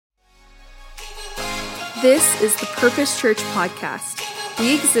This is the Purpose Church podcast.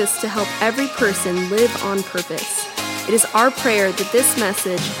 We exist to help every person live on purpose. It is our prayer that this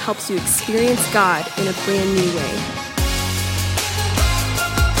message helps you experience God in a brand new way.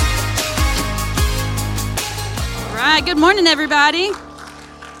 All right, good morning, everybody.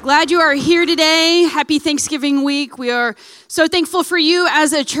 Glad you are here today. Happy Thanksgiving week. We are so thankful for you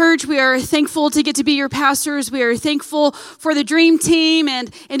as a church. We are thankful to get to be your pastors. We are thankful for the dream team. And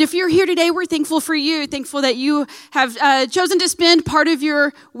if you're here today, we're thankful for you. Thankful that you have chosen to spend part of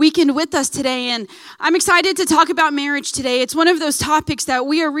your weekend with us today. And I'm excited to talk about marriage today. It's one of those topics that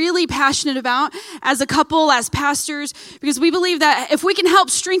we are really passionate about as a couple, as pastors, because we believe that if we can help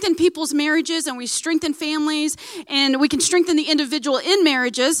strengthen people's marriages and we strengthen families and we can strengthen the individual in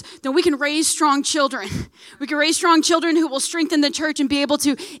marriages, then we can raise strong children. We can raise strong children who will strengthen the church and be able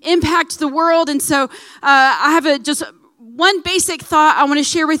to impact the world. And so I have just one basic thought I want to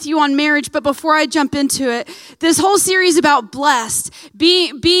share with you on marriage. But before I jump into it, this whole series about blessed,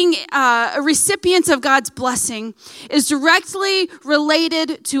 being a recipient of God's blessing, is directly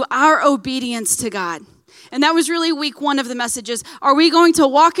related to our obedience to God. And that was really week one of the messages. Are we going to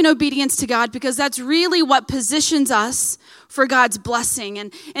walk in obedience to God? Because that's really what positions us for God's blessing.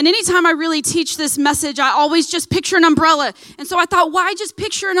 And anytime I really teach this message, I always just picture an umbrella. And so I thought, why just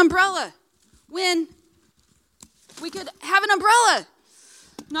picture an umbrella when we could have an umbrella?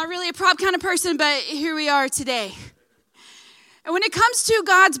 Not really a prop kind of person, but here we are today. And when it comes to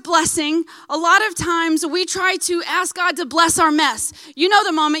God's blessing, a lot of times we try to ask God to bless our mess. You know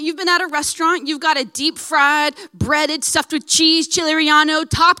the moment you've been at a restaurant, you've got a deep fried, breaded, stuffed with cheese, chili relleno,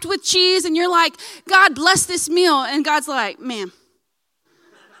 topped with cheese, and you're like, God, bless this meal. And God's like, ma'am,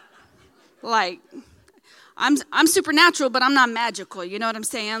 like, I'm supernatural, but I'm not magical. You know what I'm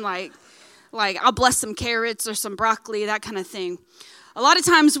saying? Like I'll bless some carrots or some broccoli, that kind of thing. A lot of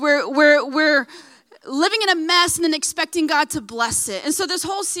times we're living in a mess and then expecting God to bless it. And so this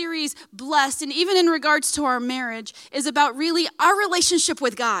whole series, Blessed, and even in regards to our marriage, is about really our relationship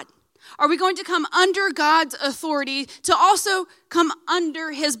with God. Are we going to come under God's authority to also come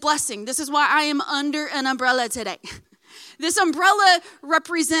under His blessing? This is why I am under an umbrella today. This umbrella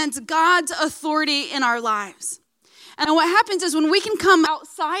represents God's authority in our lives. And what happens is when we can come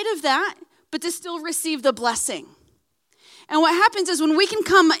outside of that, but to still receive the blessing. And what happens is when we can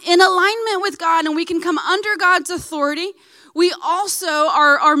come in alignment with God and we can come under God's authority, we also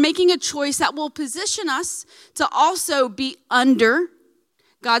are making a choice that will position us to also be under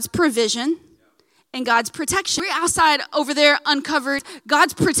God's provision and God's protection. We're outside over there uncovered.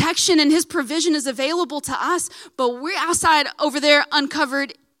 God's protection and His provision is available to us, but we're outside over there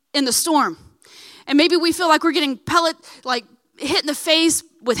uncovered in the storm. And maybe we feel like we're getting hit in the face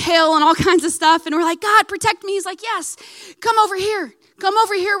with hail and all kinds of stuff. And we're like, God, protect me. He's like, yes, come over here. Come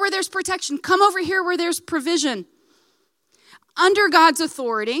over here where there's protection. Come over here where there's provision. Under God's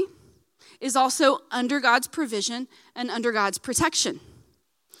authority is also under God's provision and under God's protection.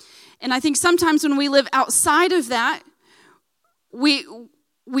 And I think sometimes when we live outside of that, we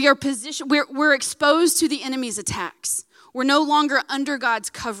are positioned, we're exposed to the enemy's attacks. We're no longer under God's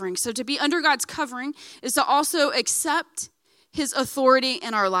covering. So to be under God's covering is to also accept His authority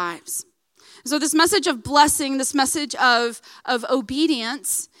in our lives. So this message of blessing, this message of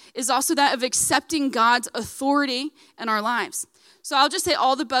obedience is also that of accepting God's authority in our lives. So I'll just say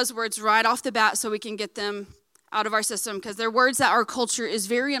all the buzzwords right off the bat so we can get them out of our system because they're words that our culture is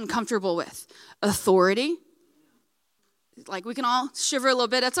very uncomfortable with. Authority. Like we can all shiver a little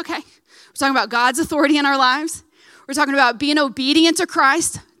bit. That's okay. We're talking about God's authority in our lives. We're talking about being obedient to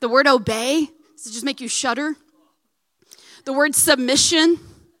Christ. The word obey does it just make you shudder? The word submission.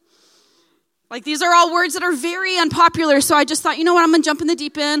 Like these are all words that are very unpopular. So I just thought, you know what? I'm going to jump in the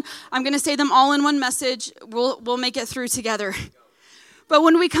deep end. I'm going to say them all in one message. We'll make it through together. But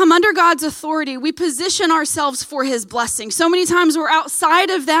when we come under God's authority, we position ourselves for His blessing. So many times we're outside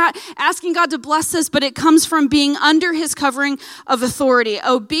of that, asking God to bless us, but it comes from being under His covering of authority.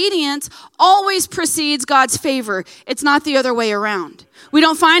 Obedience always precedes God's favor. It's not the other way around. We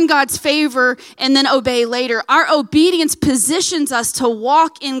don't find God's favor and then obey later. Our obedience positions us to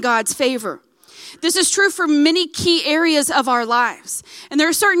walk in God's favor. This is true for many key areas of our lives. And there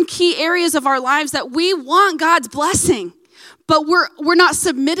are certain key areas of our lives that we want God's blessing, but we're not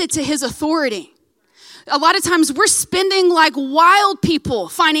submitted to His authority. A lot of times we're spending like wild people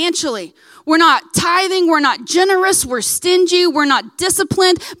financially. We're not tithing, we're not generous, we're stingy, we're not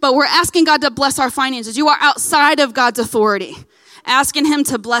disciplined, but we're asking God to bless our finances. You are outside of God's authority, asking Him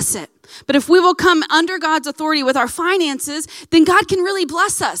to bless it. But if we will come under God's authority with our finances, then God can really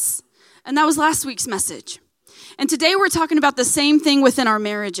bless us. And that was last week's message. And today we're talking about the same thing within our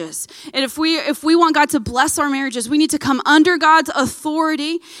marriages. And if we want God to bless our marriages, we need to come under God's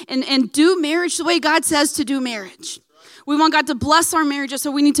authority and do marriage the way God says to do marriage. We want God to bless our marriages, so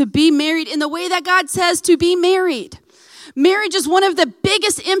we need to be married in the way that God says to be married. Marriage is one of the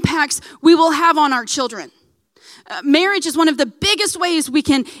biggest impacts we will have on our children. Marriage is one of the biggest ways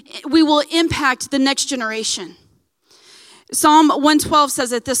we will impact the next generation. Psalm 112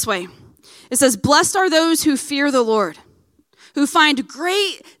 says it this way. It says, "Blessed are those who fear the Lord, who find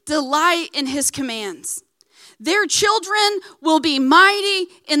great delight in his commands. Their children will be mighty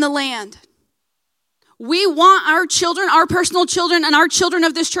in the land." We want our children, our personal children, and our children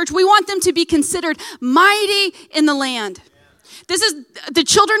of this church, we want them to be considered mighty in the land. This is the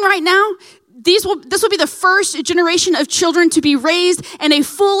children right now. This will be the first generation of children to be raised in a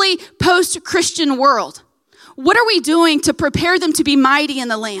fully post-Christian world. What are we doing to prepare them to be mighty in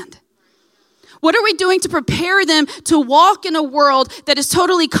the land? What are we doing to prepare them to walk in a world that is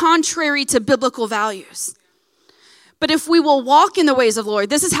totally contrary to biblical values? But if we will walk in the ways of the Lord,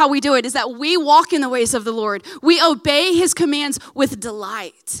 this is how we do it, is that we walk in the ways of the Lord. We obey his commands with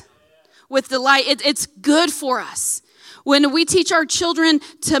delight. With delight. It's good for us. When we teach our children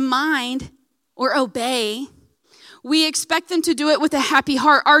to mind or obey, we expect them to do it with a happy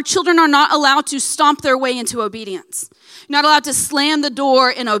heart. Our children are not allowed to stomp their way into obedience. You're not allowed to slam the door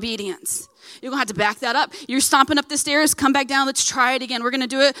in obedience. You're going to have to back that up. You're stomping up the stairs, come back down, let's try it again. We're going to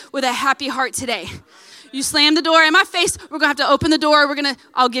do it with a happy heart today. You slam the door in my face, we're going to have to open the door.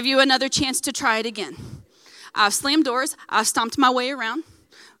 I'll give you another chance to try it again. I've slammed doors, I've stomped my way around,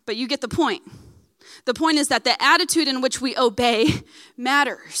 but you get the point. The point is that the attitude in which we obey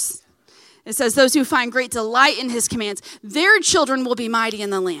matters. It says, those who find great delight in his commands, their children will be mighty in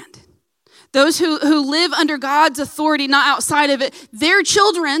the land. Those who live under God's authority, not outside of it, their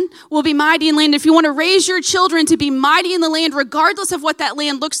children will be mighty in the land. If you want to raise your children to be mighty in the land, regardless of what that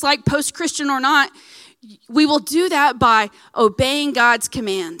land looks like, post-Christian or not, we will do that by obeying God's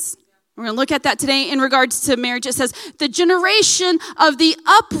commands. We're going to look at that today in regards to marriage. It says, the generation of the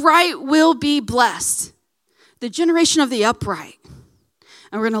upright will be blessed. The generation of the upright.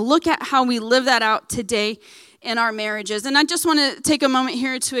 And we're going to look at how we live that out today in our marriages. And I just want to take a moment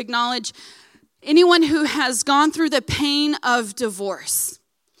here to acknowledge anyone who has gone through the pain of divorce.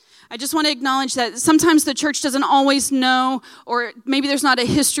 I just want to acknowledge that sometimes the church doesn't always know, or maybe there's not a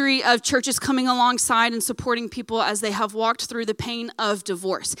history of churches coming alongside and supporting people as they have walked through the pain of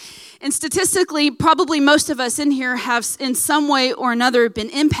divorce. And statistically, probably most of us in here have in some way or another been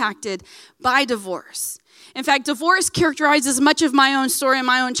impacted by divorce. In fact, divorce characterizes much of my own story and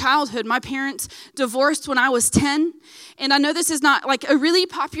my own childhood. My parents divorced when I was 10. And I know this is not like a really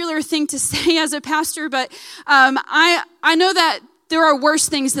popular thing to say as a pastor, but I know that there are worse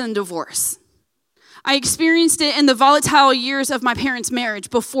things than divorce. I experienced it in the volatile years of my parents' marriage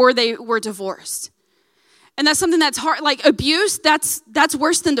before they were divorced. And that's something that's hard, like abuse, that's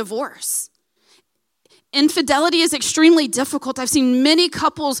worse than divorce. Infidelity is extremely difficult. I've seen many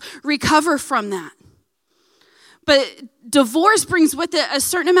couples recover from that. But divorce brings with it a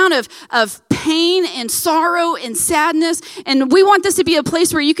certain amount of pain and sorrow and sadness. And we want this to be a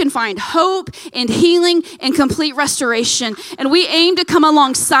place where you can find hope and healing and complete restoration. And we aim to come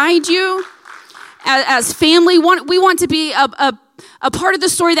alongside you as family. We want to be a part of the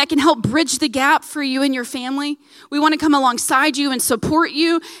story that can help bridge the gap for you and your family. We want to come alongside you and support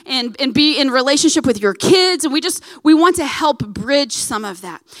you and be in relationship with your kids. And we want to help bridge some of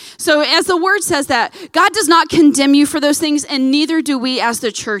that. So as the word says that, God does not condemn you for those things, and neither do we as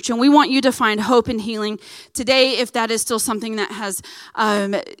the church. And we want you to find hope and healing today if that is still something that has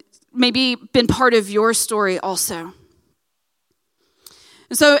maybe been part of your story also.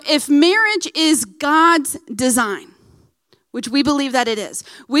 So if marriage is God's design, which we believe that it is.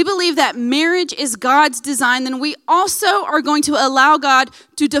 We believe that marriage is God's design, then we also are going to allow God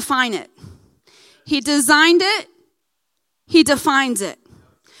to define it. He designed it, he defines it.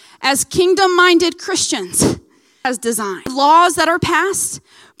 As kingdom-minded Christians, as designed. Laws that are passed,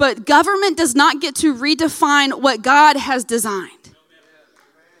 but government does not get to redefine what God has designed.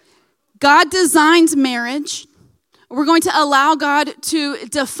 God designs marriage. We're going to allow God to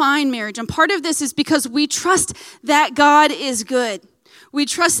define marriage. And part of this is because we trust that God is good. We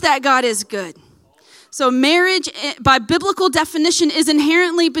trust that God is good. So marriage, by biblical definition, is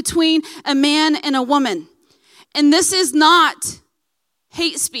inherently between a man and a woman. And this is not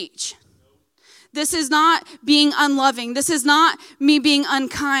hate speech. This is not being unloving. This is not me being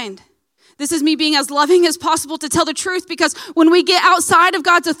unkind. This is me being as loving as possible to tell the truth, because when we get outside of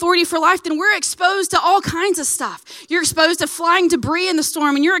God's authority for life, then we're exposed to all kinds of stuff. You're exposed to flying debris in the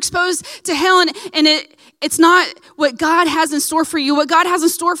storm, and you're exposed to hell, and It's not what God has in store for you. What God has in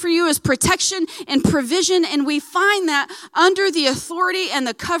store for you is protection and provision, and we find that under the authority and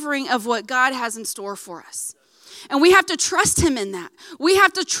the covering of what God has in store for us. And we have to trust him in that. We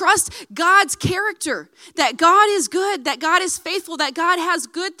have to trust God's character, that God is good, that God is faithful, that God has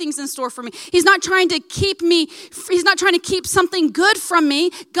good things in store for me. He's not trying to keep something good from me.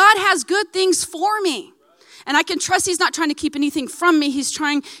 God has good things for me. And I can trust he's not trying to keep anything from me. He's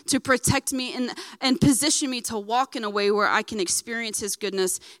trying to protect me and position me to walk in a way where I can experience his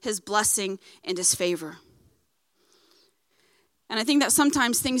goodness, his blessing, and his favor. And I think that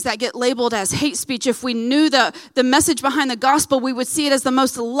sometimes things that get labeled as hate speech, if we knew the message behind the gospel, we would see it as the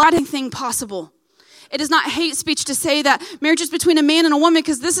most loving thing possible. It is not hate speech to say that marriage is between a man and a woman,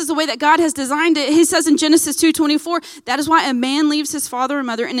 because this is the way that God has designed it. He says in Genesis 2:24, that is why a man leaves his father and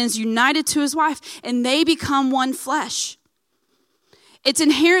mother and is united to his wife, and they become one flesh. It's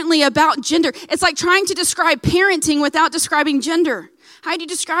inherently about gender. It's like trying to describe parenting without describing gender. How do you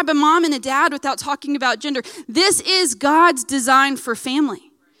describe a mom and a dad without talking about gender? This is God's design for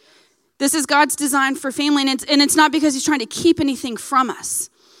family. This is God's design for family, and it's not because he's trying to keep anything from us.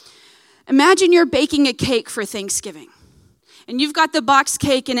 Imagine you're baking a cake for Thanksgiving, and you've got the box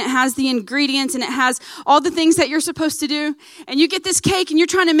cake, and it has the ingredients, and it has all the things that you're supposed to do, and you get this cake, and you're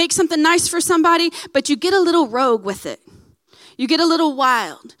trying to make something nice for somebody, but you get a little rogue with it. You get a little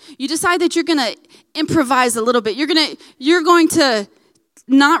wild. You decide that you're going to improvise a little bit. You're going to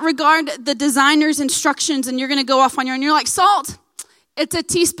not regard the designer's instructions, and you're going to go off on your own. You're like, salt, it's a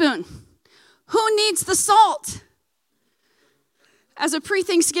teaspoon. Who needs the salt? As a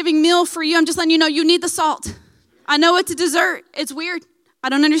pre-Thanksgiving meal for you, I'm just letting you know you need the salt. I know it's a dessert. It's weird. I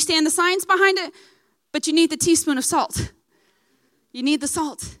don't understand the science behind it, but you need the teaspoon of salt. You need the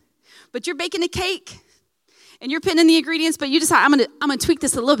salt. But you're baking a cake, and you're putting in the ingredients, but you decide, I'm gonna tweak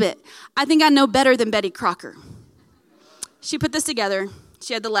this a little bit. I think I know better than Betty Crocker. She put this together.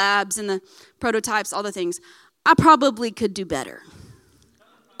 She had the labs and the prototypes, all the things. I probably could do better.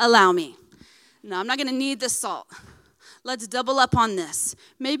 Allow me. No, I'm not going to need this salt. Let's double up on this.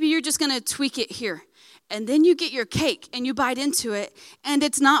 Maybe you're just going to tweak it here. And then you get your cake and you bite into it, and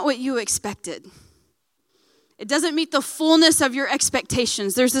it's not what you expected. It doesn't meet the fullness of your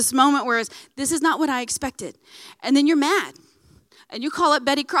expectations. There's this moment where this is not what I expected. And then you're mad. And you call up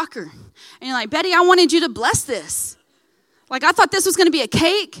Betty Crocker. And you're like, Betty, I wanted you to bless this. Like, I thought this was going to be a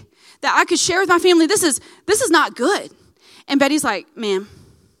cake that I could share with my family. This is not good. And Betty's like, ma'am,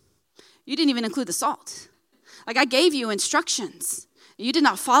 you didn't even include the salt. Like, I gave you instructions. You did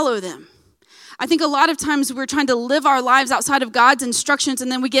not follow them. I think a lot of times we're trying to live our lives outside of God's instructions, and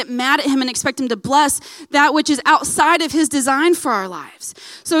then we get mad at him and expect him to bless that which is outside of his design for our lives.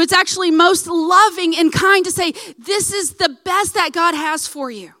 So it's actually most loving and kind to say, this is the best that God has for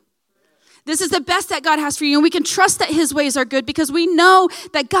you. This is the best that God has for you, and we can trust that his ways are good because we know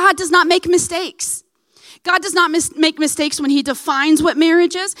that God does not make mistakes. God does not make mistakes when he defines what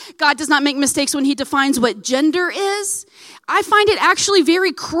marriage is. God does not make mistakes when he defines what gender is. I find it actually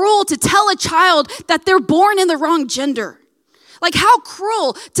very cruel to tell a child that they're born in the wrong gender. Like, how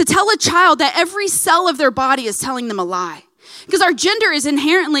cruel to tell a child that every cell of their body is telling them a lie. Because our gender is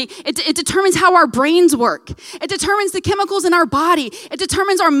inherently, it determines how our brains work. It determines the chemicals in our body. It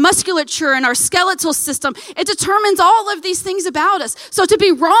determines our musculature and our skeletal system. It determines all of these things about us. So to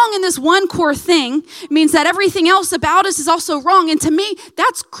be wrong in this one core thing means that everything else about us is also wrong. And to me,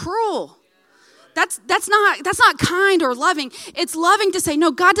 that's cruel. That's not kind or loving. It's loving to say, no,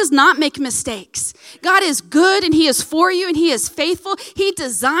 God does not make mistakes. God is good, and he is for you, and he is faithful. He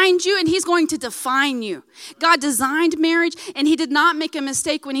designed you, and he's going to define you. God designed marriage, and he did not make a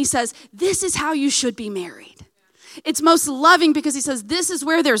mistake when he says, this is how you should be married. It's most loving because he says, this is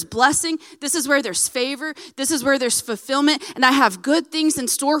where there's blessing. This is where there's favor. This is where there's fulfillment. And I have good things in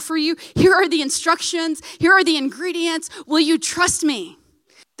store for you. Here are the instructions. Here are the ingredients. Will you trust me?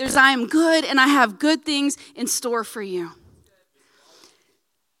 I am good, and I have good things in store for you.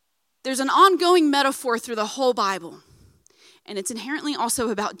 There's an ongoing metaphor through the whole Bible, and it's inherently also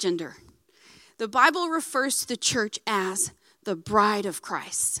about gender. The Bible refers to the church as the bride of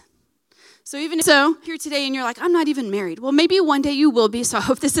Christ. So even if you're here today and you're like, I'm not even married. Well, maybe one day you will be, so I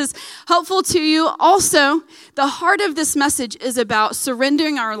hope this is helpful to you. Also, the heart of this message is about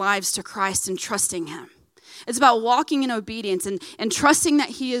surrendering our lives to Christ and trusting him. It's about walking in obedience and trusting that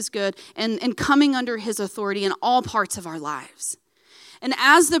he is good and coming under his authority in all parts of our lives. And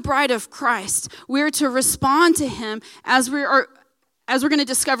as the bride of Christ, we're to respond to him as we're going to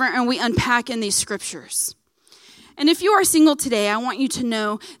discover and we unpack in these scriptures. And if you are single today, I want you to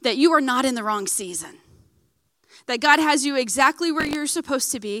know that you are not in the wrong season. that God has you exactly where you're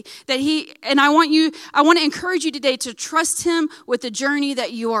supposed to be, I want to encourage you today to trust him with the journey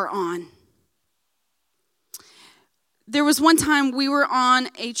that you are on. There was one time we were on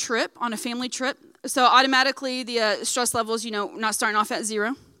a family trip. So automatically the stress levels, not starting off at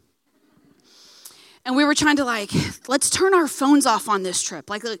 0. And we were trying to let's turn our phones off on this trip.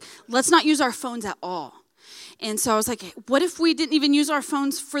 Let's not use our phones at all. And so I was like, what if we didn't even use our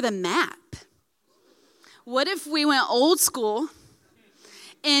phones for the map? What if we went old school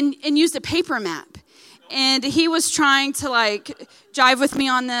and used a paper map? And he was trying to jive with me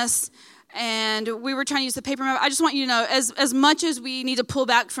on this. And we were trying to use the paper map. I just want you to know, as much as we need to pull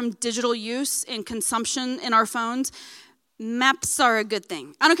back from digital use and consumption in our phones, maps are a good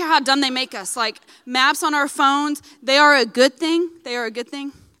thing. I don't care how dumb they make us. Maps on our phones, they are a good thing. They are a good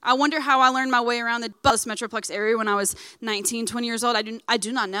thing. I wonder how I learned my way around the Dallas Metroplex area when I was 19, 20 years old. I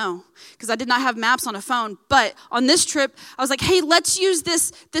do not know, because I did not have maps on a phone. But on this trip, I was like, hey, let's use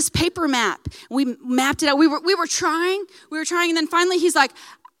this paper map. We mapped it out. We were trying, and then finally he's like,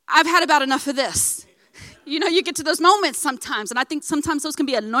 I've had about enough of this. You get to those moments sometimes, and I think sometimes those can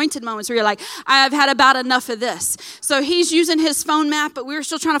be anointed moments where you're like, I've had about enough of this. So he's using his phone map, but we were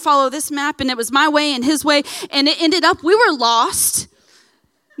still trying to follow this map, and it was my way and his way, and it ended up, we were lost.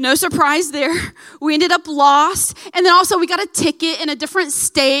 No surprise there. We ended up lost, and then also we got a ticket in a different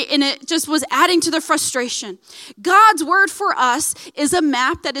state, and it just was adding to the frustration. God's word for us is a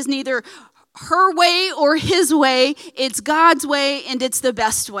map that is neither her way or his way. It's God's way, and it's the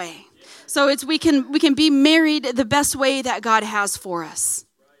best way. So we can be married the best way that God has for us.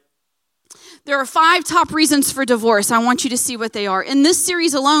 There are 5 top reasons for divorce. I want you to see what they are. In this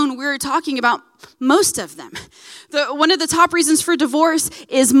series alone, we're talking about most of them. One of the top reasons for divorce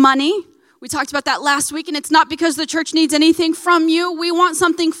is money. We talked about that last week, and it's not because the church needs anything from you. We want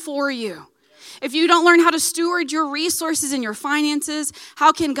something for you. If you don't learn how to steward your resources and your finances,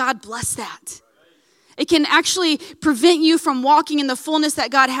 how can God bless that? It can actually prevent you from walking in the fullness that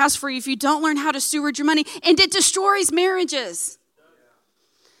God has for you if you don't learn how to steward your money, and it destroys marriages.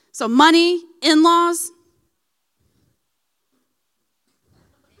 So money, in-laws.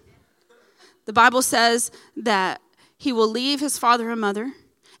 The Bible says that he will leave his father and mother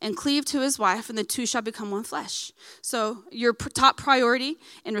and cleave to his wife, and the two shall become one flesh. So your top priority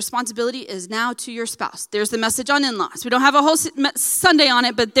and responsibility is now to your spouse. There's the message on in-laws. We don't have a whole Sunday on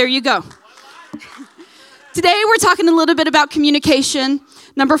it, but there you go. Today we're talking a little bit about communication.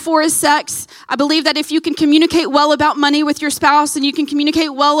 Number 4 is sex. I believe that if you can communicate well about money with your spouse, and you can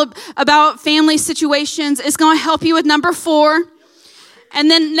communicate well about family situations, it's going to help you with number 4. And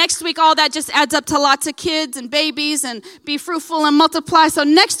then next week, all that just adds up to lots of kids and babies, and be fruitful and multiply. So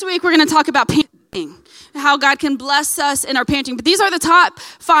next week, we're going to talk about parenting, how God can bless us in our parenting. But these are the top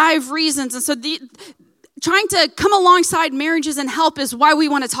 5 reasons. And so trying to come alongside marriages and help is why we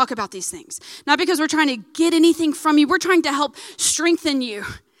want to talk about these things. Not because we're trying to get anything from you. We're trying to help strengthen you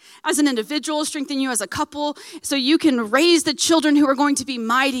as an individual, strengthen you as a couple, so you can raise the children who are going to be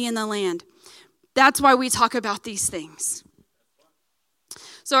mighty in the land. That's why we talk about these things.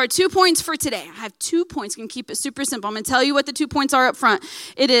 So our 2 points for today. I have 2 points. You can keep it super simple. I'm going to tell you what the 2 points are up front.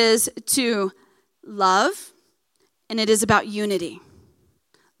 It is to love, and it is about unity.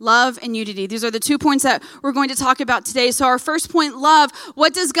 Love and unity. These are the 2 points that we're going to talk about today. So our first point, love.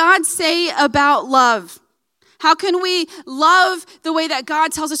 What does God say about love? How can we love the way that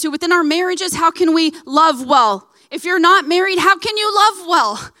God tells us to? Within our marriages, how can we love well? If you're not married, how can you love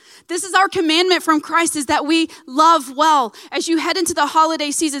well? This is our commandment from Christ, is that we love well. As you head into the holiday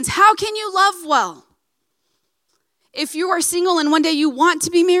seasons, how can you love well? If you are single and one day you want to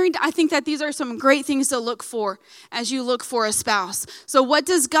be married, I think that these are some great things to look for as you look for a spouse. So what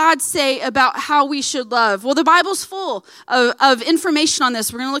does God say about how we should love? Well, the Bible's full of information on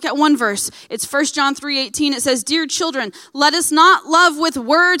this. We're going to look at one verse. It's 1 John 3:18. It says, "Dear children, let us not love with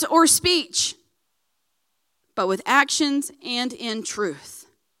words or speech, but with actions and in truth."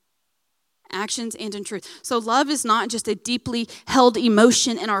 Actions and in truth. So love is not just a deeply held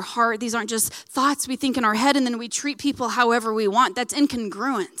emotion in our heart. These aren't just thoughts we think in our head and then we treat people however we want. That's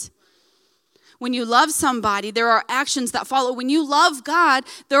incongruent. When you love somebody, there are actions that follow. When you love God,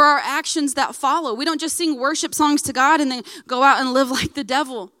 there are actions that follow. We don't just sing worship songs to God and then go out and live like the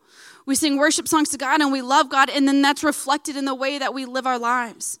devil. We sing worship songs to God and we love God, and then that's reflected in the way that we live our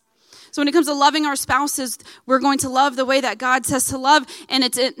lives. So when it comes to loving our spouses, we're going to love the way that God says to love. And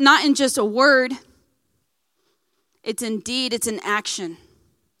it's not in just a word. It's in deed. It's in action.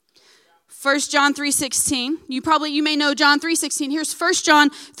 1 John 3:16. You may know John 3:16. Here's 1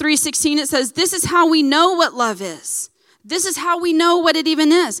 John 3:16. It says, "This is how we know what love is, This is how we know what it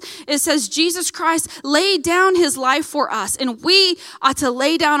even is. It says Jesus Christ laid down his life for us, and we ought to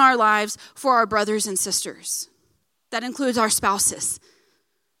lay down our lives for our brothers and sisters. That includes our spouses.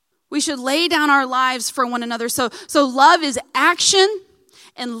 We should lay down our lives for one another. So love is action,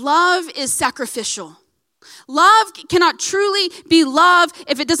 and love is sacrificial. Love cannot truly be love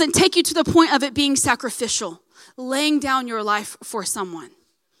if it doesn't take you to the point of it being sacrificial, laying down your life for someone.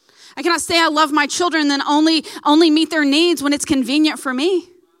 I cannot say I love my children and then only meet their needs when it's convenient for me.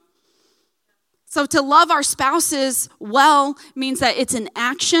 So to love our spouses well means that it's an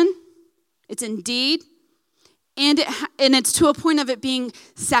action, it's in deed, and it's to a point of it being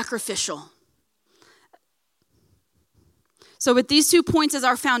sacrificial. So with these 2 points as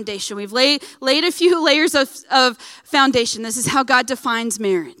our foundation, we've laid a few layers of foundation. This is how God defines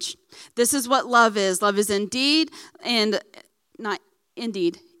marriage. This is what love is. Love is in deed and not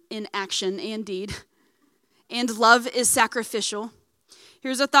indeed. In action and deed. And love is sacrificial.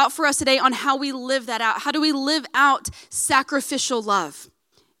 Here's a thought for us today on how we live that out. How do we live out sacrificial love?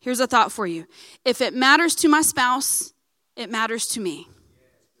 Here's a thought for you. If it matters to my spouse, it matters to me.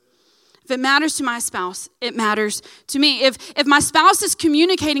 If it matters to my spouse, it matters to me. If my spouse is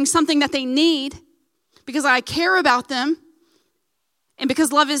communicating something that they need because I care about them, and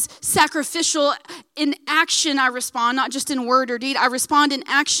because love is sacrificial, in action I respond, not just in word or deed. I respond in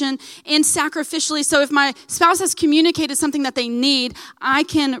action and sacrificially. So if my spouse has communicated something that they need, I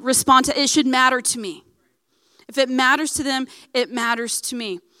can respond to it. It should matter to me. If it matters to them, it matters to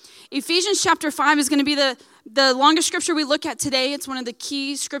me. Ephesians chapter 5 is going to be the longest scripture we look at today. It's one of the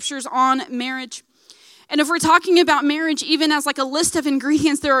key scriptures on marriage. And if we're talking about marriage, even as like a list of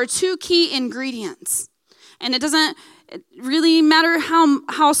ingredients, there are 2 key ingredients. And it doesn't really matter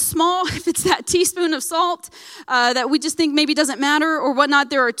how small, if it's that teaspoon of salt that we just think maybe doesn't matter or whatnot.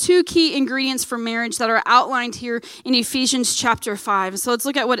 There are 2 key ingredients for marriage that are outlined here in Ephesians chapter 5. So let's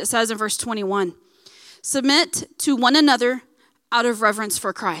look at what it says in verse 21. Submit to one another out of reverence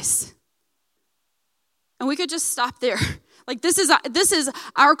for Christ. And we could just stop there. Like this is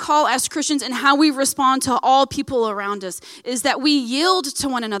our call as Christians and how we respond to all people around us, is that we yield to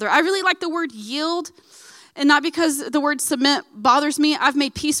one another. I really like the word yield. And not because the word submit bothers me. I've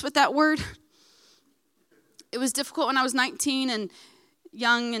made peace with that word. It was difficult when I was 19 and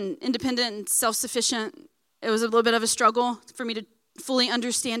young and independent and self-sufficient. It was a little bit of a struggle for me to fully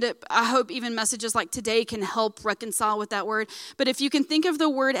understand it. I hope even messages like today can help reconcile with that word. But if you can think of the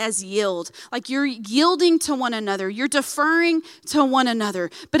word as yield, like you're yielding to one another, you're deferring to one another.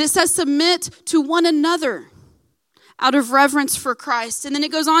 But it says submit to one another out of reverence for Christ. And then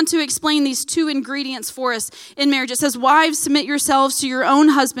it goes on to explain these 2 ingredients for us in marriage. It says, wives, submit yourselves to your own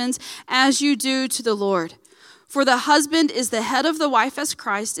husbands as you do to the Lord. For the husband is the head of the wife as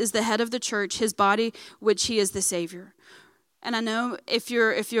Christ is the head of the church, his body, which he is the Savior. And I know if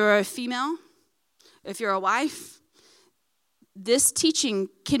you're a female, if you're a wife, this teaching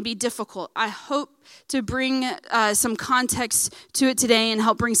can be difficult. I hope to bring some context to it today and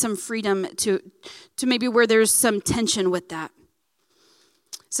help bring some freedom to maybe where there's some tension with that.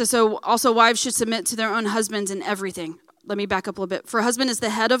 So also wives should submit to their own husbands in everything. Let me back up a little bit. For a husband is the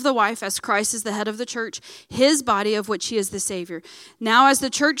head of the wife, as Christ is the head of the church, his body, of which he is the Savior. Now, as the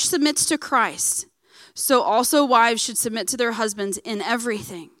church submits to Christ, so also wives should submit to their husbands in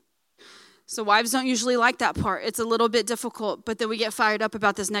everything. So wives don't usually like that part. It's a little bit difficult, but then we get fired up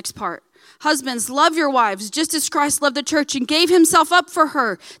about this next part. Husbands, love your wives, just as Christ loved the church and gave himself up for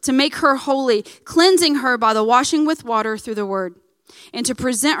her to make her holy, cleansing her by the washing with water through the word, and to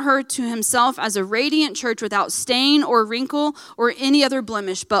present her to himself as a radiant church without stain or wrinkle or any other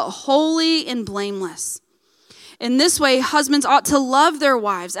blemish, but holy and blameless. In this way, husbands ought to love their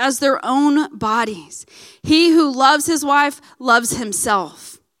wives as their own bodies. He who loves his wife loves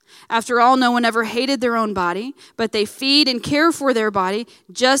himself. After all, no one ever hated their own body, but they feed and care for their body,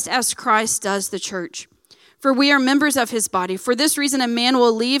 just as Christ does the church. For we are members of his body. For this reason, a man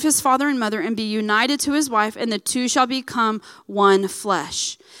will leave his father and mother and be united to his wife, and the 2 shall become one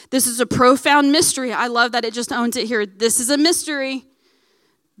flesh. This is a profound mystery. I love that it just owns it here. This is a mystery.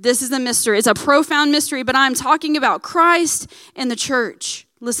 This is a mystery. It's a profound mystery, but I'm talking about Christ and the church.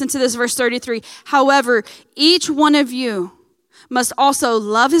 Listen to this, verse 33. However, each one of you must also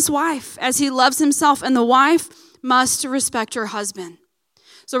love his wife as he loves himself, and the wife must respect her husband.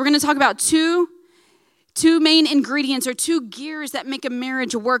 So we're going to talk about two main ingredients or 2 gears that make a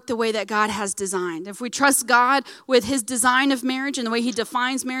marriage work the way that God has designed. If we trust God with his design of marriage and the way he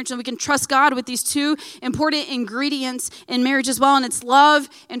defines marriage, then we can trust God with these 2 important ingredients in marriage as well, and it's love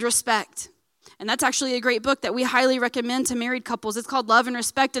and respect. And that's actually a great book that we highly recommend to married couples. It's called Love and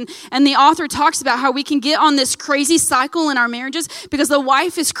Respect. And the author talks about how we can get on this crazy cycle in our marriages because the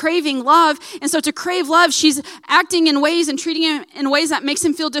wife is craving love. And so to crave love, she's acting in ways and treating him in ways that makes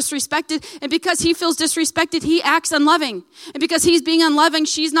him feel disrespected. And because he feels disrespected, he acts unloving. And because he's being unloving,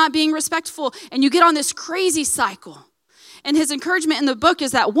 she's not being respectful. And you get on this crazy cycle. And his encouragement in the book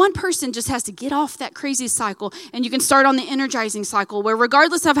is that one person just has to get off that crazy cycle and you can start on the energizing cycle where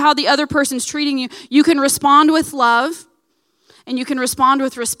regardless of how the other person's treating you, you can respond with love and you can respond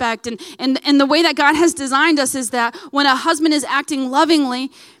with respect. And the way that God has designed us is that when a husband is acting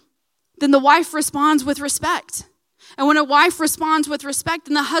lovingly, then the wife responds with respect. And when a wife responds with respect,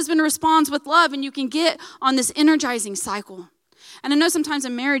 then the husband responds with love and you can get on this energizing cycle. And I know sometimes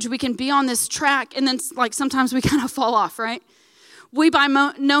in marriage we can be on this track and then like sometimes we kind of fall off, right? We by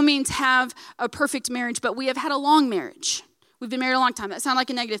no means have a perfect marriage, but we have had a long marriage. We've been married a long time. That sounds like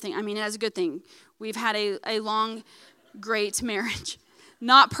a negative thing. I mean, it is a good thing. We've had a long, great marriage.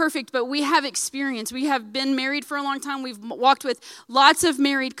 Not perfect, but we have experience. We have been married for a long time. We've walked with lots of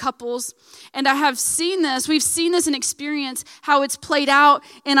married couples. And I have seen this. We've seen this and experienced how it's played out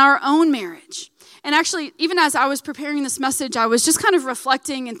in our own marriage. And actually, even as I was preparing this message, I was just kind of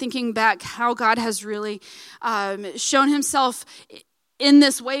reflecting and thinking back how God has really shown himself in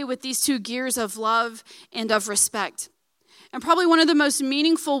this way with these two gears of love and of respect. And probably one of the most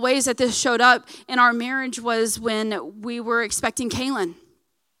meaningful ways that this showed up in our marriage was when we were expecting Kaylin.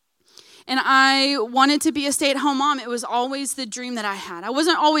 And I wanted to be a stay-at-home mom. It was always the dream that I had. I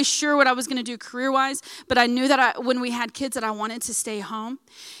wasn't always sure what I was going to do career-wise, but I knew that when we had kids that I wanted to stay home.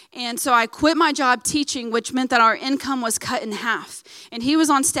 And so I quit my job teaching, which meant that our income was cut in half. And he was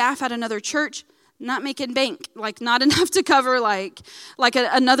on staff at another church, not making bank, like not enough to cover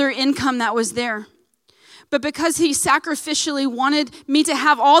another income that was there. But because he sacrificially wanted me to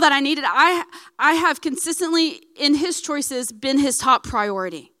have all that I needed, I have consistently, in his choices, been his top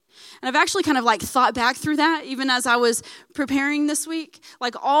priority. And I've actually kind of like thought back through that, even as I was preparing this week,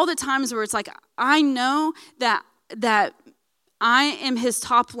 like all the times where it's like, I know that I am his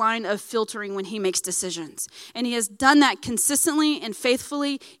top line of filtering when he makes decisions. And he has done that consistently and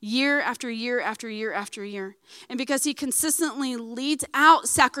faithfully year after year after year after year. And because he consistently leads out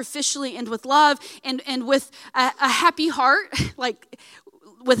sacrificially and with love and with a happy heart, like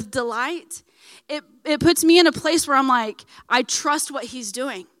with delight, it puts me in a place where I'm like, I trust what he's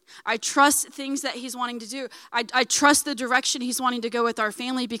doing. I trust things that he's wanting to do. I trust the direction he's wanting to go with our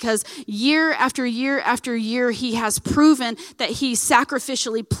family because year after year after year, he has proven that he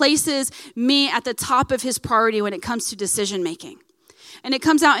sacrificially places me at the top of his priority when it comes to decision making. And it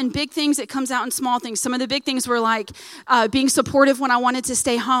comes out in big things. It comes out in small things. Some of the big things were like being supportive when I wanted to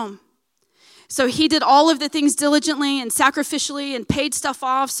stay home. So he did all of the things diligently and sacrificially and paid stuff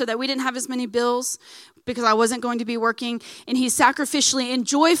off so that we didn't have as many bills because I wasn't going to be working. And he sacrificially and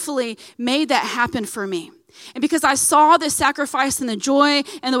joyfully made that happen for me. And because I saw the sacrifice and the joy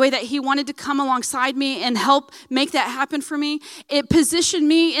and the way that he wanted to come alongside me and help make that happen for me, it positioned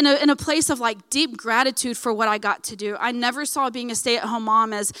me in a place of like deep gratitude for what I got to do. I never saw being a stay-at-home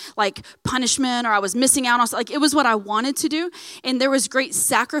mom as like punishment or I was missing out on something. Like it was what I wanted to do. And there was great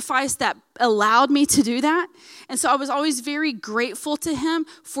sacrifice that allowed me to do that. And so I was always very grateful to him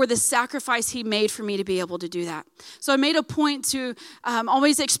for the sacrifice he made for me to be able to do that. So I made a point to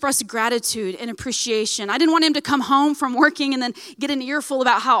always express gratitude and appreciation. I didn't want him to come home from working and then get an earful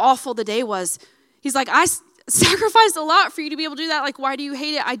about how awful the day was. He's like, I sacrificed a lot for you to be able to do that. Like, why do you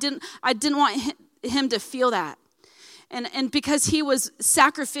hate it? I didn't want him to feel that. And because he was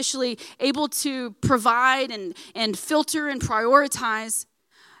sacrificially able to provide and filter and prioritize,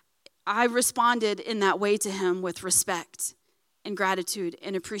 I responded in that way to him with respect and gratitude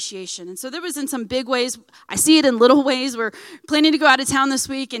and appreciation. And so there was in some big ways. I see it in little ways. We're planning to go out of town this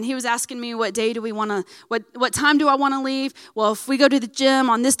week, and he was asking me what day do we want to, what time do I want to leave? Well, if we go to the gym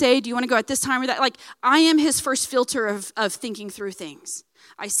on this day, do you want to go at this time or that? Like, I am his first filter of thinking through things.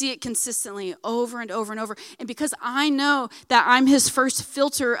 I see it consistently over and over and over. And because I know that I'm his first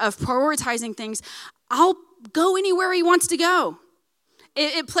filter of prioritizing things, I'll go anywhere he wants to go.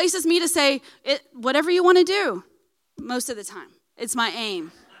 It places me to say, whatever you want to do, most of the time. It's my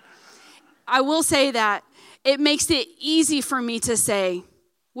aim. I will say that it makes it easy for me to say,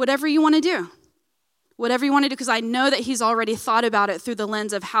 whatever you want to do. Whatever you want to do, because I know that he's already thought about it through the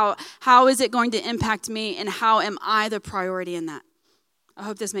lens of how is it going to impact me and how am I the priority in that. I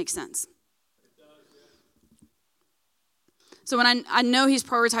hope this makes sense. So when I know he's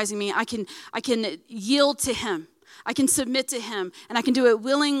prioritizing me, I can yield to him. I can submit to him, and I can do it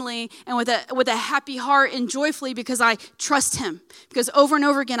willingly and with a happy heart and joyfully because I trust him. Because over and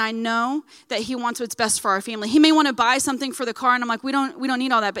over again, I know that he wants what's best for our family. He may want to buy something for the car, and I'm like, we don't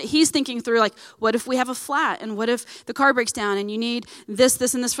need all that. But he's thinking through, like, what if we have a flat, and what if the car breaks down, and you need this,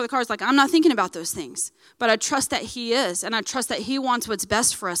 and this for the car? It's like, I'm not thinking about those things, but I trust that he is, and I trust that he wants what's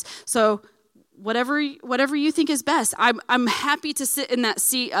best for us. So whatever you think is best, I'm happy to sit in that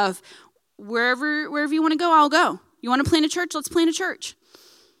seat of wherever you want to go, I'll go. You want to plant a church? Let's plant a church.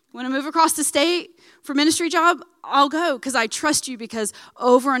 You want to move across the state for ministry job? I'll go because I trust you, because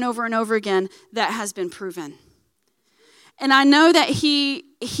over and over and over again, that has been proven. And I know that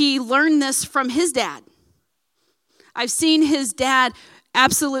he learned this from his dad. I've seen his dad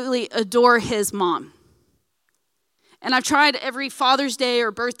absolutely adore his mom. And I've tried every Father's Day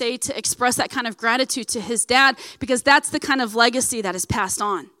or birthday to express that kind of gratitude to his dad, because that's the kind of legacy that is passed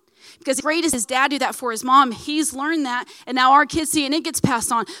on. Because great as his dad do that for his mom, he's learned that, and now our kids see it, and it gets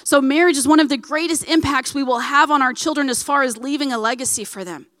passed on. So marriage is one of the greatest impacts we will have on our children as far as leaving a legacy for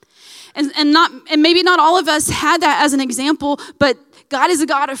them. And maybe not all of us had that as an example, but God is a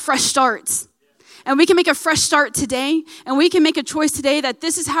God of fresh starts. And we can make a fresh start today, and we can make a choice today that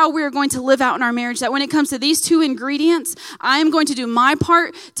this is how we're going to live out in our marriage, that when it comes to these two ingredients, I am going to do my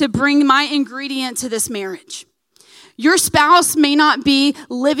part to bring my ingredient to this marriage. Your spouse may not be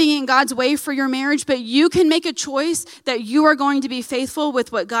living in God's way for your marriage, but you can make a choice that you are going to be faithful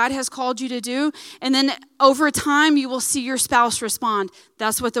with what God has called you to do. And then over time, you will see your spouse respond.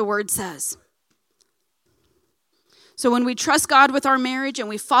 That's what the word says. So when we trust God with our marriage and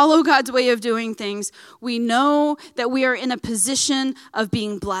we follow God's way of doing things, we know that we are in a position of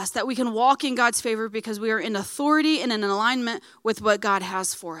being blessed, that we can walk in God's favor because we are in authority and in alignment with what God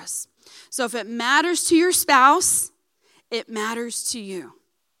has for us. So if it matters to your spouse, it matters to you.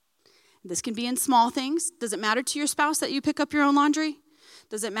 This can be in small things. Does it matter to your spouse that you pick up your own laundry?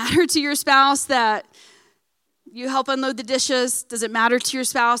 Does it matter to your spouse that you help unload the dishes? Does it matter to your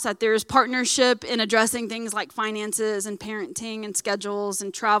spouse that there's partnership in addressing things like finances and parenting and schedules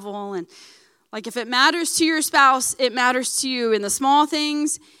and travel? And like, if it matters to your spouse, it matters to you in the small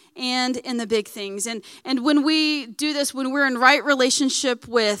things and in the big things. And when we do this, when we're in right relationship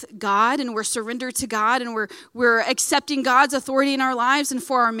with God and we're surrendered to God and we're accepting God's authority in our lives and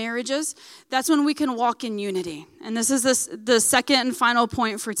for our marriages, that's when we can walk in unity. And this is the second and final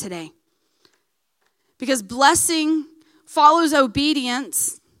point for today. Because blessing follows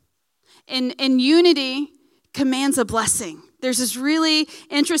obedience, and unity commands a blessing. There's this really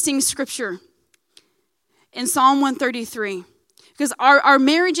interesting scripture in Psalm 133. Because our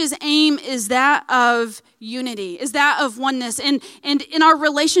marriage's aim is that of unity, is that of oneness. And in our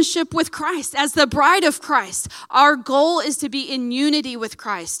relationship with Christ, as the bride of Christ, our goal is to be in unity with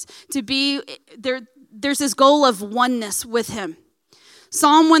Christ. To be there's this goal of oneness with him.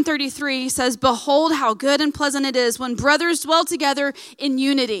 Psalm 133 says, "Behold how good and pleasant it is when brothers dwell together in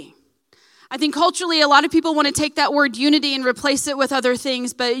unity." I think culturally a lot of people want to take that word unity and replace it with other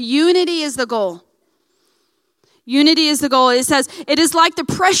things, but unity is the goal. Unity is the goal. It says, it is like the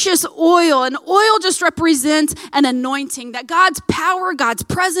precious oil. And oil just represents an anointing, that God's power, God's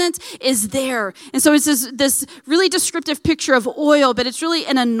presence is there. And so it's this really descriptive picture of oil, but it's really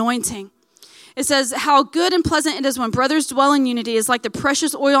an anointing. It says, how good and pleasant it is when brothers dwell in unity is like the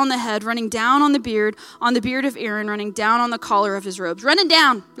precious oil on the head, running down on the beard of Aaron, running down on the collar of his robes. Running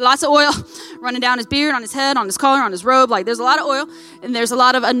down, lots of oil, running down his beard, on his head, on his collar, on his robe. Like, there's a lot of oil, and there's a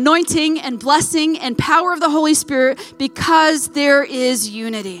lot of anointing and blessing and power of the Holy Spirit because there is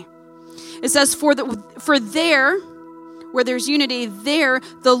unity. It says, for there, where there's unity, there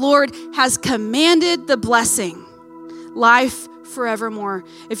the Lord has commanded the blessing, life forevermore.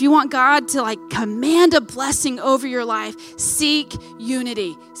 If you want God to command a blessing over your life, seek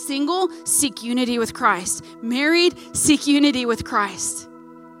unity. Single, seek unity with Christ. Married, seek unity with Christ.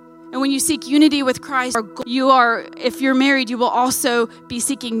 And when you seek unity with Christ, if you're married, you will also be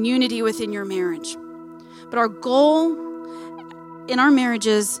seeking unity within your marriage. But our goal in our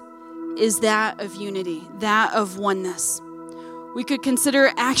marriages is that of unity, that of oneness. We could consider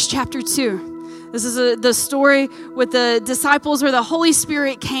Acts chapter 2. This is the story with the disciples where the Holy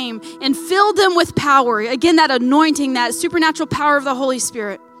Spirit came and filled them with power. Again, that anointing, that supernatural power of the Holy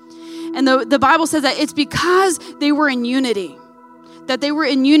Spirit. And the Bible says that it's because they were in unity. That they were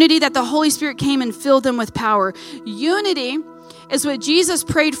in unity that the Holy Spirit came and filled them with power. Unity is what Jesus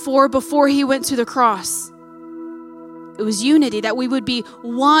prayed for before he went to the cross. It was unity, that we would be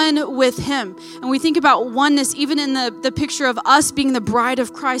one with him. And we think about oneness, even in the picture of us being the bride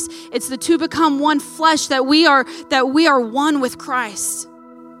of Christ. It's the two become one flesh, that we are one with Christ.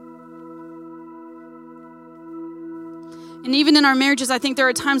 And even in our marriages, I think there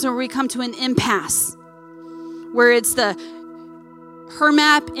are times where we come to an impasse, where it's her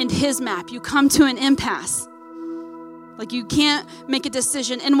map and his map. You come to an impasse. Like you can't make a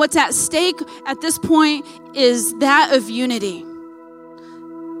decision. And what's at stake at this point is that of unity.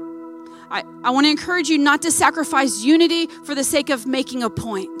 I want to encourage you not to sacrifice unity for the sake of making a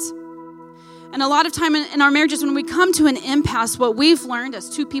point. And a lot of time in our marriages, when we come to an impasse, what we've learned as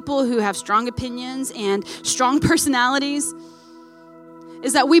two people who have strong opinions and strong personalities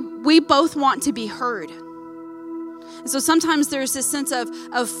is that we both want to be heard. And so sometimes there's this sense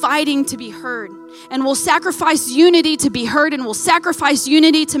of fighting to be heard. And we'll sacrifice unity to be heard, and we'll sacrifice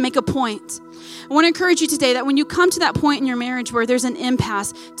unity to make a point. I want to encourage you today that when you come to that point in your marriage where there's an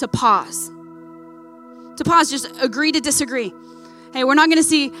impasse, to pause. To pause, just agree to disagree. Hey, we're not going to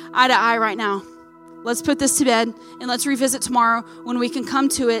see eye to eye right now. Let's put this to bed, and let's revisit tomorrow when we can come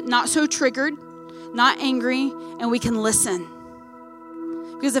to it not so triggered, not angry, and we can listen.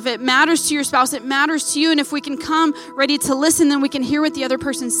 Because if it matters to your spouse, it matters to you. And if we can come ready to listen, then we can hear what the other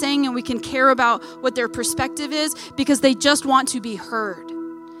person's saying, and we can care about what their perspective is, because they just want to be heard.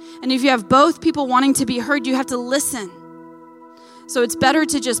 And if you have both people wanting to be heard, you have to listen. So it's better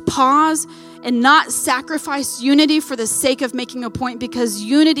to just pause and not sacrifice unity for the sake of making a point, because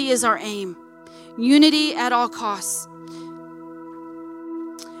unity is our aim. Unity at all costs.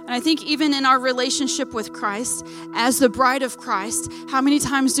 And I think even in our relationship with Christ, as the bride of Christ, how many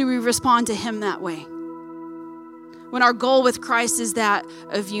times do we respond to him that way? When our goal with Christ is that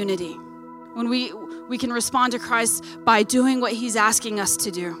of unity. When we can respond to Christ by doing what he's asking us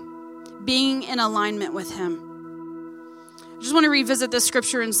to do. Being in alignment with him. I just want to revisit this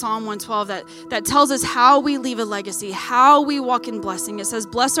scripture in Psalm 112 that tells us how we leave a legacy, how we walk in blessing. It says,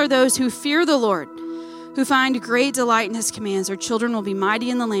 "Blessed are those who fear the Lord, who find great delight in his commands. Their children will be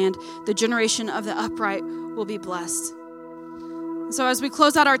mighty in the land. The generation of the upright will be blessed." So as we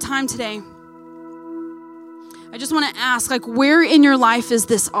close out our time today, I just want to ask, where in your life is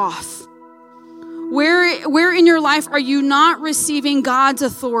this off? Where in your life are you not receiving God's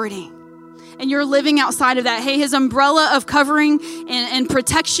authority? And you're living outside of that. Hey, his umbrella of covering and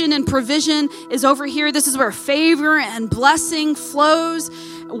protection and provision is over here. This is where favor and blessing flows.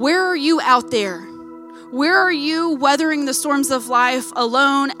 Where are you out there? Where are you weathering the storms of life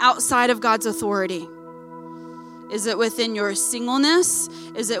alone outside of God's authority? Is it within your singleness?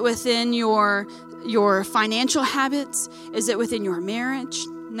 Is it within your financial habits? Is it within your marriage?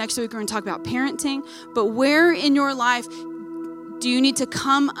 Next week, we're going to talk about parenting. But where in your life do you need to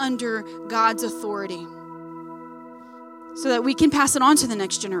come under God's authority so that we can pass it on to the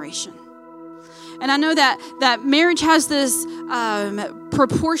next generation? And I know that marriage has this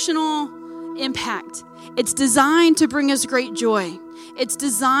proportional impact. It's designed to bring us great joy. It's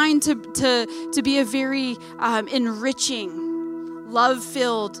designed to be a very enriching,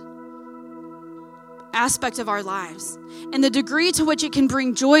 love-filled aspect of our lives. And the degree to which it can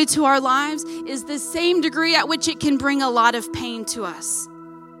bring joy to our lives is the same degree at which it can bring a lot of pain to us.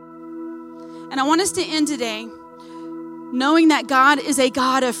 And I want us to end today knowing that God is a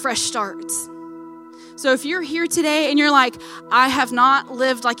God of fresh starts. So if you're here today and you're like, I have not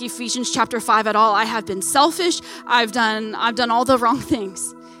lived like Ephesians chapter 5 at all. I have been selfish. I've done all the wrong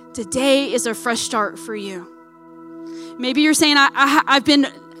things. Today is a fresh start for you. Maybe you're saying, I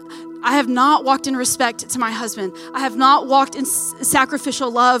have not walked in respect to my husband. I have not walked in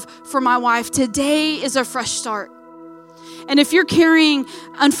sacrificial love for my wife. Today is a fresh start. And if you're carrying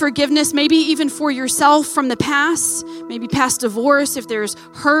unforgiveness, maybe even for yourself from the past, maybe past divorce, if there's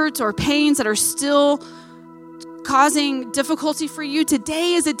hurts or pains that are still causing difficulty for you,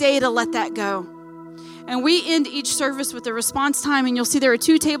 today is a day to let that go. And we end each service with a response time, and you'll see there are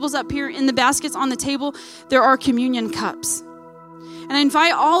 2 tables up here. In the baskets on the table, there are communion cups. And I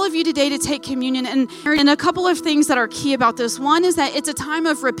invite all of you today to take communion. And a couple of things that are key about this. One is that it's a time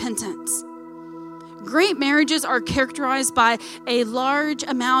of repentance. Great marriages are characterized by a large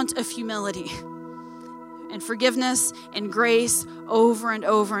amount of humility and forgiveness and grace over and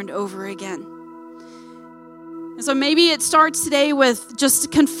over and over again. And so maybe it starts today with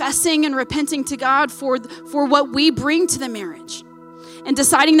just confessing and repenting to God for what we bring to the marriage and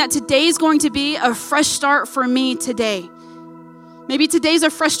deciding that today is going to be a fresh start for me today. Maybe today's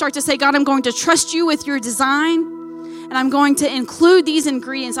a fresh start to say, God, I'm going to trust you with your design, and I'm going to include these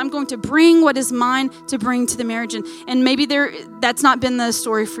ingredients. I'm going to bring what is mine to bring to the marriage. And maybe that's not been the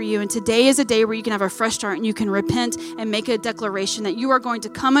story for you. And today is a day where you can have a fresh start and you can repent and make a declaration that you are going to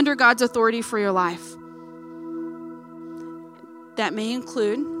come under God's authority for your life. That may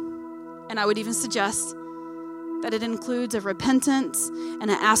include, and I would even suggest, that it includes a repentance and an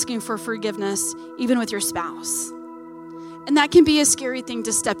asking for forgiveness, even with your spouse. And that can be a scary thing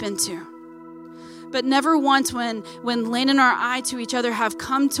to step into. But never once when Landon and I to each other have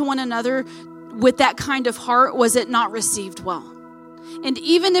come to one another with that kind of heart was it not received well. And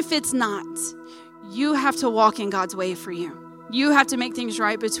even if it's not, you have to walk in God's way for you. You have to make things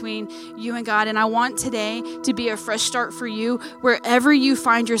right between you and God. And I want today to be a fresh start for you wherever you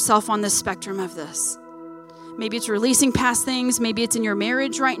find yourself on the spectrum of this. Maybe it's releasing past things. Maybe it's in your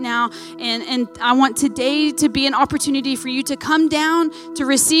marriage right now. And I want today to be an opportunity for you to come down, to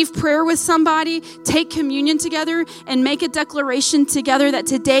receive prayer with somebody, take communion together, and make a declaration together that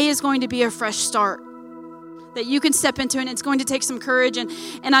today is going to be a fresh start that you can step into, and it's going to take some courage.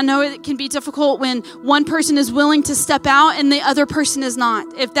 And I know it can be difficult when one person is willing to step out and the other person is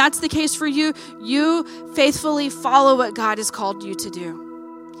not. If that's the case for you, you faithfully follow what God has called you to do.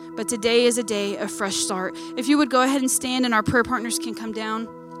 But today is a day of fresh start. If you would go ahead and stand, and our prayer partners can come down.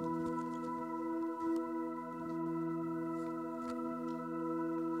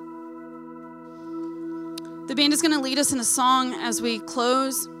 The band is going to lead us in a song as we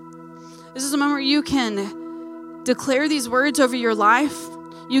close. This is a moment where you can declare these words over your life.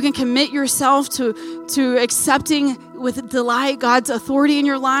 You can commit yourself to accepting with delight God's authority in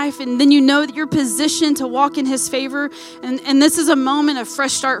your life. And then you know that you're positioned to walk in his favor. And this is a moment of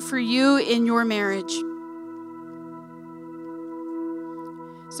fresh start for you in your marriage.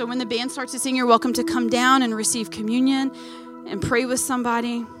 So when the band starts to sing, you're welcome to come down and receive communion and pray with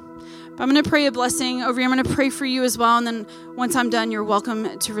somebody. But I'm going to pray a blessing over you. I'm going to pray for you as well. And then once I'm done, you're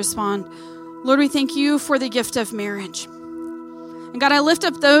welcome to respond. Lord, we thank you for the gift of marriage. And God, I lift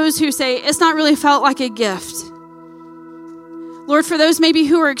up those who say, it's not really felt like a gift. Lord, for those maybe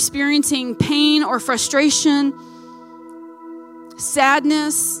who are experiencing pain or frustration,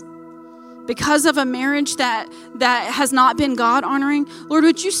 sadness, because of a marriage that has not been God honoring, Lord,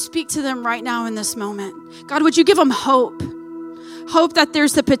 would you speak to them right now in this moment? God, would you give them hope? Hope that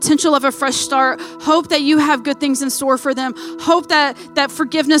there's the potential of a fresh start. Hope that you have good things in store for them. Hope that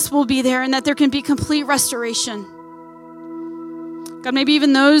forgiveness will be there and that there can be complete restoration. God, maybe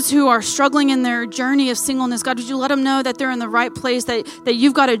even those who are struggling in their journey of singleness, God, would you let them know that they're in the right place, that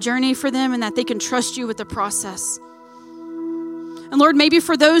you've got a journey for them and that they can trust you with the process. And Lord, maybe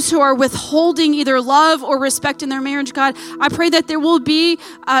for those who are withholding either love or respect in their marriage, God, I pray that there will be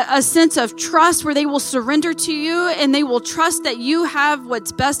a sense of trust where they will surrender to you and they will trust that you have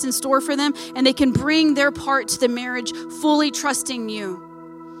what's best in store for them and they can bring their part to the marriage fully trusting you.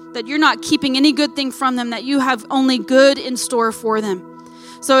 That you're not keeping any good thing from them, that you have only good in store for them.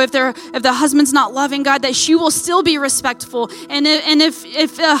 So if the husband's not loving God, that she will still be respectful. And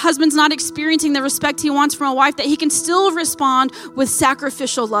if the husband's not experiencing the respect he wants from a wife, that he can still respond with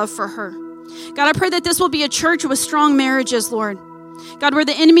sacrificial love for her. God, I pray that this will be a church with strong marriages, Lord. God, where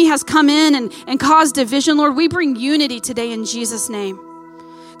the enemy has come in and caused division, Lord, we bring unity today in Jesus' name.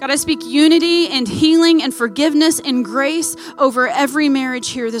 God, I speak unity and healing and forgiveness and grace over every marriage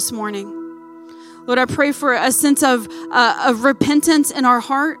here this morning. Lord, I pray for a sense of repentance in our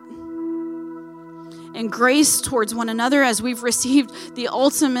heart and grace towards one another as we've received the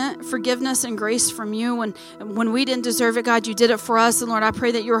ultimate forgiveness and grace from you. When we didn't deserve it, God, you did it for us. And Lord, I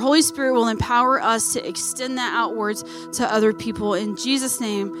pray that your Holy Spirit will empower us to extend that outwards to other people. In Jesus'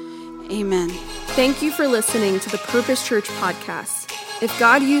 name, amen. Thank you for listening to the Purpose Church podcast. If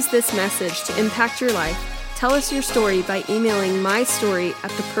God used this message to impact your life, tell us your story by emailing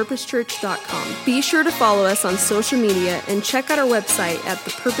mystory@thepurposechurch.com. Be sure to follow us on social media and check out our website at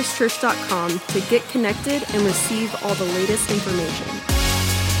thepurposechurch.com to get connected and receive all the latest information.